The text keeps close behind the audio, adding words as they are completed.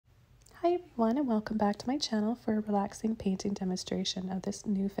Hi everyone, and welcome back to my channel for a relaxing painting demonstration of this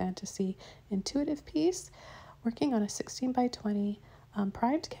new fantasy intuitive piece. Working on a 16 by 20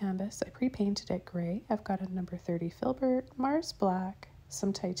 primed canvas. I pre-painted it gray. I've got a number 30 filbert, Mars black,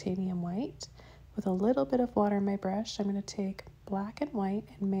 some titanium white. With a little bit of water in my brush, I'm going to take black and white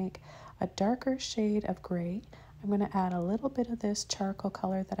and make a darker shade of gray. I'm going to add a little bit of this charcoal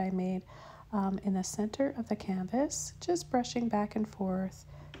color that I made in the center of the canvas, just brushing back and forth,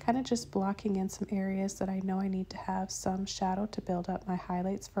 kind of just blocking in some areas that I know I need to have some shadow to build up my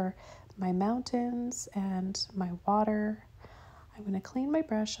highlights for my mountains and my water. I'm going to clean my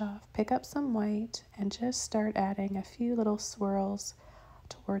brush off, pick up some white, and just start adding a few little swirls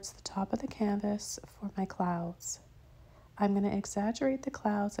towards the top of the canvas for my clouds. I'm going to exaggerate the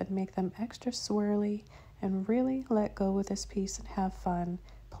clouds and make them extra swirly and really let go with this piece and have fun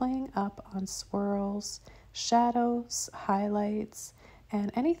playing up on swirls, shadows, highlights, and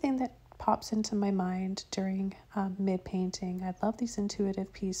anything that pops into my mind during mid-painting. I love these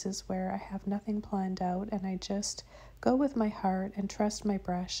intuitive pieces where I have nothing planned out and I just go with my heart and trust my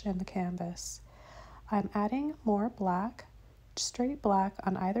brush and the canvas. I'm adding more black, straight black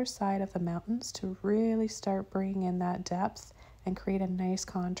on either side of the mountains to really start bringing in that depth and create a nice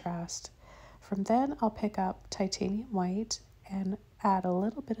contrast. From then I'll pick up titanium white and add a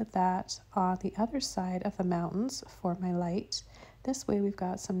little bit of that on the other side of the mountains for my light. This way we've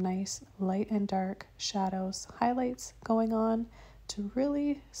got some nice light and dark shadows, highlights going on to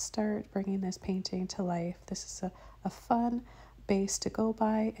really start bringing this painting to life. This is a fun base to go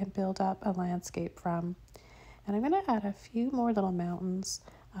by and build up a landscape from. And I'm going to add a few more little mountains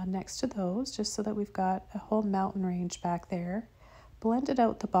next to those, just so that we've got a whole mountain range back there. Blended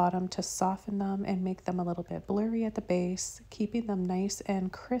out the bottom to soften them and make them a little bit blurry at the base, keeping them nice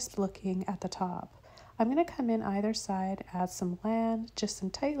and crisp looking at the top. I'm going to come in either side, add some land, just some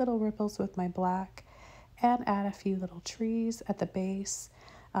tight little ripples with my black, and add a few little trees at the base.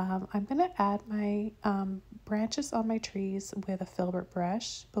 I'm going to add my branches on my trees with a filbert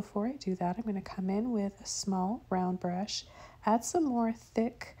brush. Before I do that, I'm going to come in with a small round brush, add some more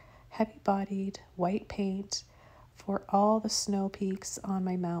thick, heavy-bodied white paint for all the snow peaks on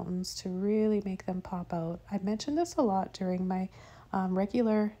my mountains to really make them pop out. I mentioned this a lot during my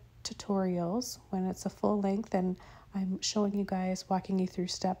regular tutorials when it's a full length and I'm showing you guys, walking you through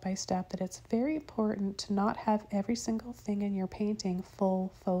step by step, that it's very important to not have every single thing in your painting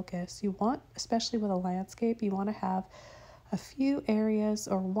full focus. You want, especially with a landscape, you want to have a few areas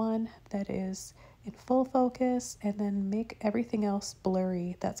or one that is in full focus and then make everything else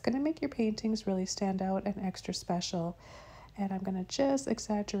blurry. That's going to make your paintings really stand out and extra special. And I'm going to just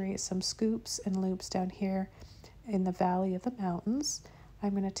exaggerate some scoops and loops down here in the valley of the mountains.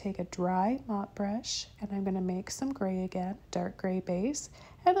 I'm going to take a dry mop brush and I'm going to make some gray again, dark gray base,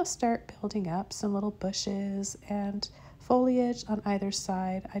 and I'll start building up some little bushes and foliage on either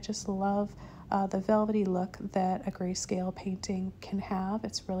side. I just love the velvety look that a grayscale painting can have.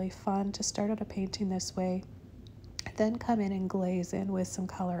 It's really fun to start out a painting this way, then come in and glaze in with some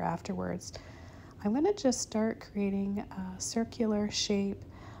color afterwards. I'm going to just start creating a circular shape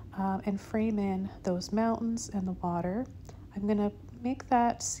and frame in those mountains and the water. I'm going to make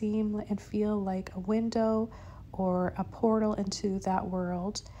that seem and feel like a window or a portal into that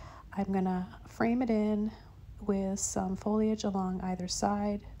world. I'm going to frame it in with some foliage along either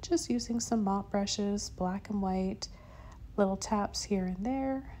side, just using some mop brushes, black and white, little taps here and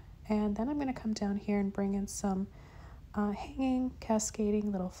there. And then I'm going to come down here and bring in some hanging,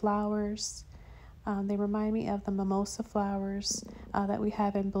 cascading little flowers. They remind me of the mimosa flowers that we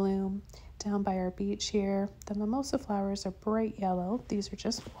have in bloom down by our beach here. The mimosa flowers are bright yellow. These are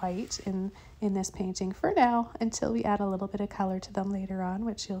just white in this painting for now, until we add a little bit of color to them later on,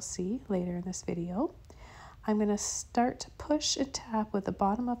 which you'll see later in this video. I'm going to start to push and tap with the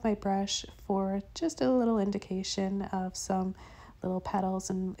bottom of my brush for just a little indication of some little petals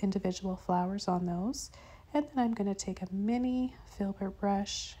and individual flowers on those. And then I'm going to take a mini filbert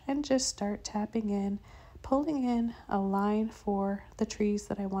brush and just start tapping in, pulling in a line for the trees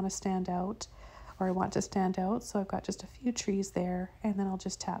that I want to stand out, or I want to stand out. So I've got just a few trees there, and then I'll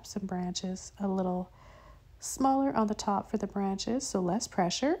just tap some branches a little smaller on the top for the branches, so less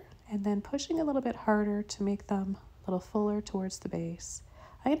pressure, and then pushing a little bit harder to make them a little fuller towards the base.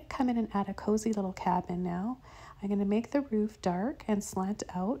 I'm going to come in and add a cozy little cabin now. I'm going to make the roof dark and slant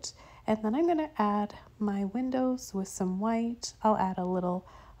out, and then I'm going to add my windows with some white. I'll add a little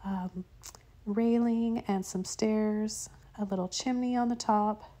railing and some stairs, a little chimney on the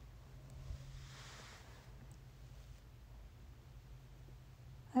top.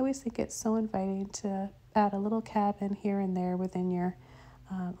 I always think it's so inviting to add a little cabin here and there within your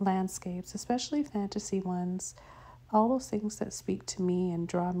landscapes, especially fantasy ones. All those things that speak to me and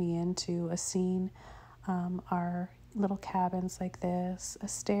draw me into a scene are little cabins like this, a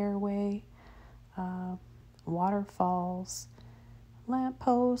stairway, uh, waterfalls,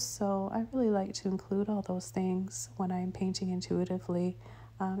 lampposts. So I really like to include all those things when I'm painting intuitively.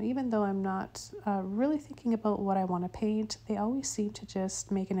 Even though I'm not really thinking about what I want to paint, they always seem to just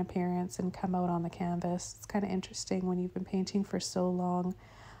make an appearance and come out on the canvas. It's kind of interesting when you've been painting for so long.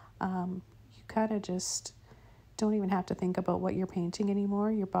 You kind of just don't even have to think about what you're painting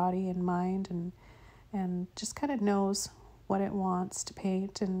anymore. Your body and mind and just kind of knows what it wants to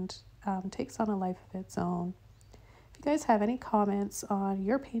paint and takes on a life of its own. If you guys have any comments on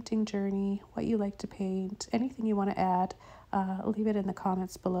your painting journey, what you like to paint, anything you want to add, leave it in the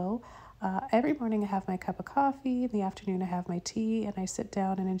comments below. Every morning I have my cup of coffee, in the afternoon I have my tea, and I sit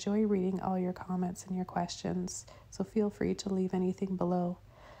down and enjoy reading all your comments and your questions. So feel free to leave anything below.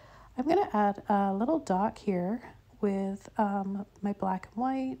 I'm going to add a little dot here with my black and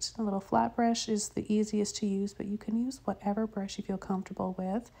white. A little flat brush is the easiest to use, but you can use whatever brush you feel comfortable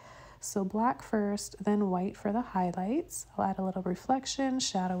with. So black first, then white for the highlights. I'll add a little reflection,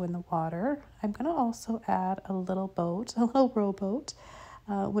 shadow in the water. I'm going to also add a little boat, a little rowboat.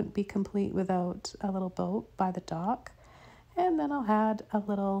 Wouldn't be complete without a little boat by the dock. And then I'll add a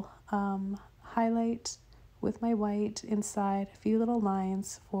little highlight with my white inside, a few little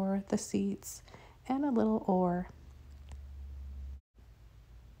lines for the seats, and a little oar.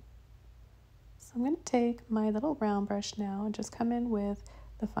 So I'm going to take my little round brush now and just come in with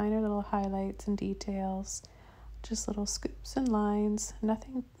the finer little highlights and details, just little scoops and lines.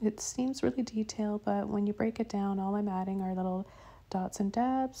 Nothing, it seems really detailed, but when you break it down, all I'm adding are little dots and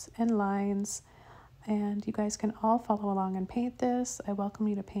dabs and lines. And you guys can all follow along and paint this. I welcome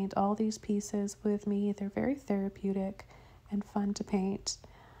you to paint all these pieces with me. They're very therapeutic and fun to paint.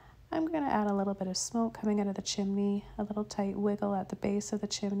 I'm going to add a little bit of smoke coming out of the chimney, a little tight wiggle at the base of the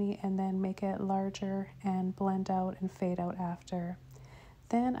chimney, and then make it larger and blend out and fade out after.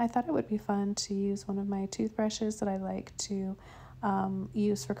 Then I thought it would be fun to use one of my toothbrushes that I like to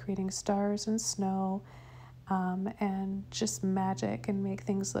use for creating stars and snow. And just magic and make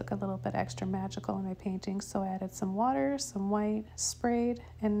things look a little bit extra magical in my painting. So I added some water, some white, sprayed,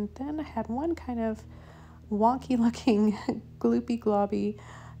 and then I had one kind of wonky looking gloopy globby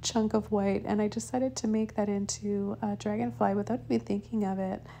chunk of white, and I decided to make that into a dragonfly without even thinking of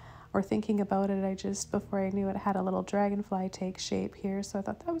it or thinking about it. I just, before I knew it, had a little dragonfly take shape here, so I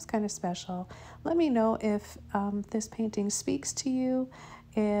thought that was kind of special. Let me know if this painting speaks to you,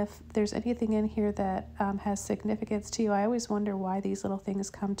 if there's anything in here that has significance to you. I always wonder why these little things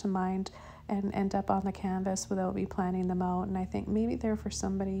come to mind and end up on the canvas without me planning them out, and I think maybe they're for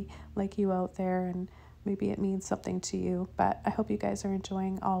somebody like you out there, and maybe it means something to you. But I hope you guys are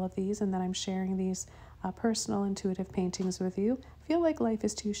enjoying all of these, and that I'm sharing these personal intuitive paintings with you. I feel like life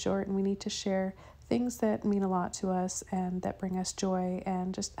is too short and we need to share things that mean a lot to us and that bring us joy,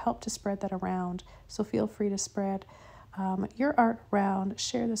 and just help to spread that around. So feel free to spread your art around,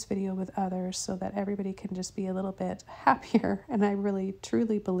 share this video with others so that everybody can just be a little bit happier. And I really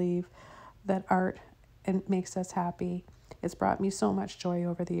truly believe that art makes us happy. It's brought me so much joy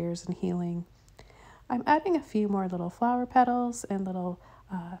over the years and healing. I'm adding a few more little flower petals and little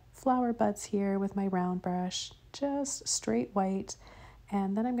flower buds here with my round brush, just straight white.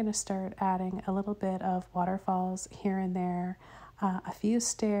 And then I'm going to start adding a little bit of waterfalls here and there, a few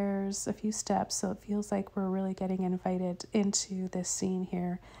stairs, a few steps, so it feels like we're really getting invited into this scene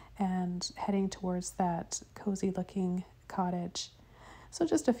here and heading towards that cozy looking cottage. So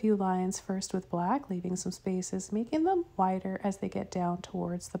just a few lines first with black, leaving some spaces, making them wider as they get down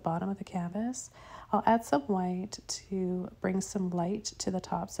towards the bottom of the canvas. I'll add some white to bring some light to the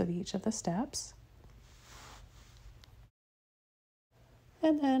tops of each of the steps.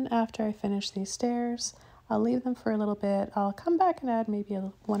 And then after I finish these stairs, I'll leave them for a little bit. I'll come back and add maybe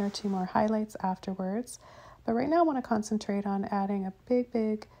one or two more highlights afterwards. But right now I want to concentrate on adding a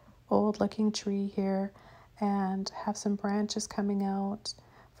big old looking tree here and have some branches coming out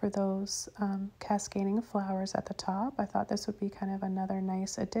for those cascading flowers at the top. I thought this would be kind of another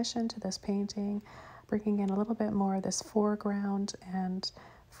nice addition to this painting, bringing in a little bit more of this foreground and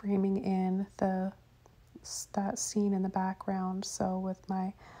framing in that scene in the background. So with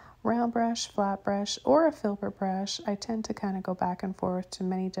my round brush, flat brush, or a filbert brush, I tend to kind of go back and forth to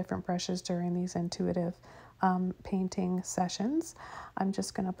many different brushes during these intuitive painting sessions. I'm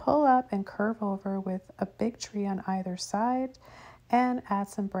just going to pull up and curve over with a big tree on either side and add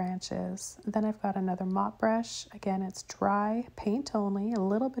some branches. Then I've got another mop brush. Again, it's dry, paint only, a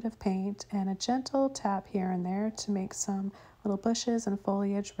little bit of paint, and a gentle tap here and there to make some little bushes and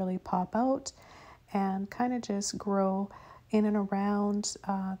foliage really pop out and kind of just grow in and around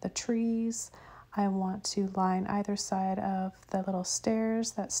the trees. I want to line either side of the little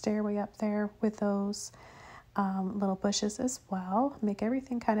stairs, that stairway up there, with those little bushes as well. Make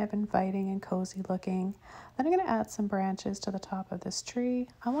everything kind of inviting and cozy looking. Then I'm going to add some branches to the top of this tree.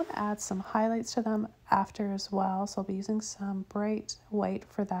 I want to add some highlights to them after as well, so I'll be using some bright white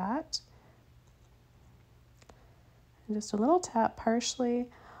for that. And just a little tap partially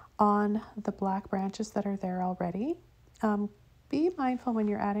on the black branches that are there already. Be mindful when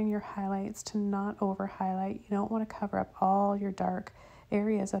you're adding your highlights to not over highlight. You don't want to cover up all your dark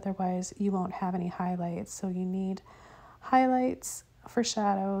areas, otherwise you won't have any highlights. So you need highlights for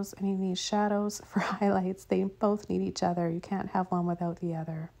shadows and you need shadows for highlights. They both need each other. You can't have one without the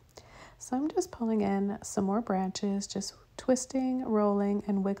other. So I'm just pulling in some more branches, just twisting, rolling,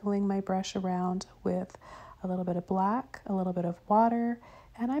 and wiggling my brush around with a little bit of black, a little bit of water,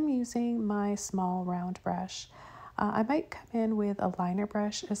 and I'm using my small round brush. I might come in with a liner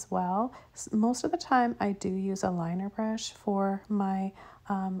brush as well. Most of the time I do use a liner brush for my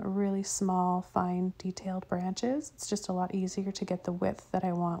really small, fine, detailed branches. It's just a lot easier to get the width that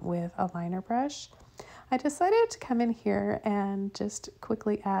I want with a liner brush. I decided to come in here and just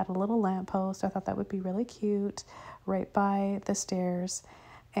quickly add a little lamppost. I thought that would be really cute right by the stairs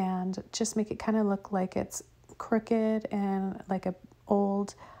and just make it kind of look like it's crooked and like a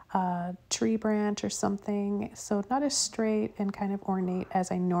old tree branch or something, so not as straight and kind of ornate as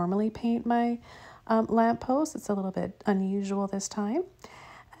I normally paint my lamppost. It's a little bit unusual this time.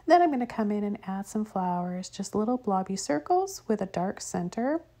 And then I'm going to come in and add some flowers, just little blobby circles with a dark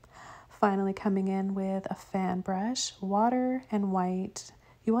center. Finally coming in with a fan brush, water and white.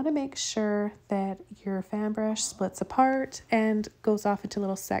 You want to make sure that your fan brush splits apart and goes off into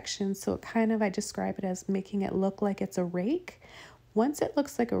little sections, so it kind of, I describe it as making it look like it's a rake. Once it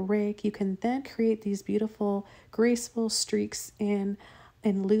looks like a rake, you can then create these beautiful, graceful streaks in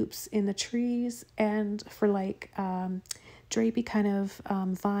loops in the trees and for like drapey kind of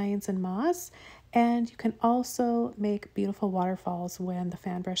vines and moss. And you can also make beautiful waterfalls when the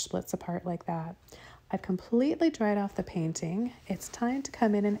fan brush splits apart like that. I've completely dried off the painting. It's time to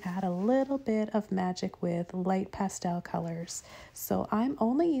come in and add a little bit of magic with light pastel colors. So I'm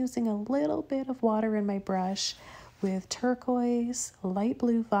only using a little bit of water in my brush with turquoise, light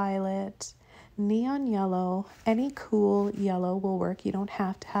blue violet, neon yellow. Any cool yellow will work. You don't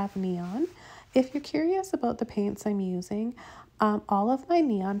have to have neon. If you're curious about the paints I'm using, all of my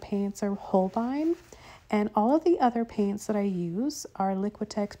neon paints are Holbein, and all of the other paints that I use are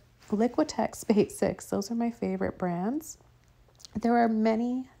Liquitex Basics. Those are my favorite brands. There are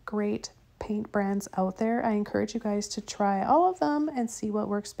many great paint brands out there. I encourage you guys to try all of them and see what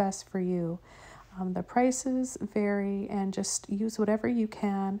works best for you. The prices vary, and just use whatever you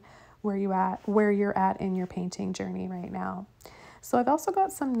can where you're at in your painting journey right now. So I've also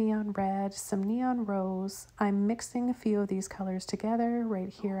got some neon red, some neon rose. I'm mixing a few of these colors together. Right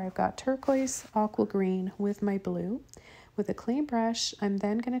here I've got turquoise, aqua green with my blue. With a clean brush, I'm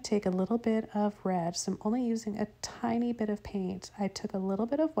then going to take a little bit of red. So I'm only using a tiny bit of paint. I took a little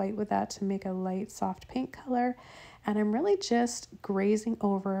bit of white with that to make a light, soft pink color. And I'm really just grazing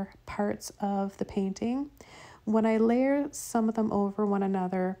over parts of the painting. When I layer some of them over one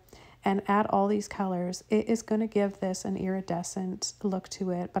another and add all these colors, it is going to give this an iridescent look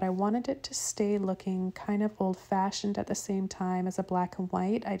to it, but I wanted it to stay looking kind of old-fashioned at the same time as a black and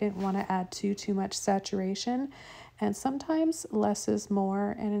white. I didn't want to add too much saturation, and sometimes less is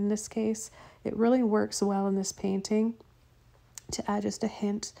more, and in this case it really works well in this painting to add just a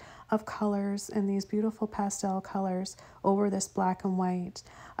hint of colors and these beautiful pastel colors over this black and white.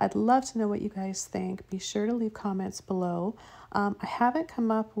 I'd love to know what you guys think. Be sure to leave comments below. I haven't come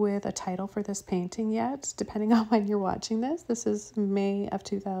up with a title for this painting yet, depending on when you're watching this. This is May of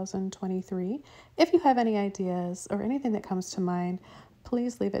 2023. If you have any ideas or anything that comes to mind,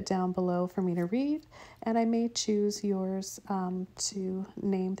 please leave it down below for me to read, and I may choose yours to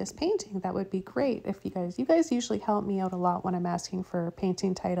name this painting. That would be great if you guys usually help me out a lot when I'm asking for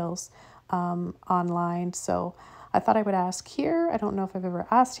painting titles online, so I thought I would ask here. I don't know if I've ever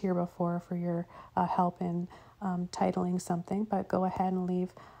asked here before for your help in titling something, but go ahead and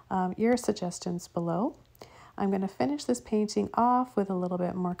leave your suggestions below. I'm going to finish this painting off with a little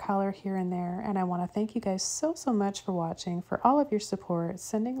bit more color here and there, and I want to thank you guys so much for watching, for all of your support,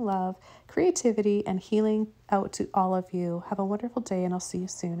 sending love, creativity, and healing out to all of you. Have a wonderful day, and I'll see you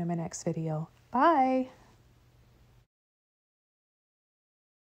soon in my next video. Bye!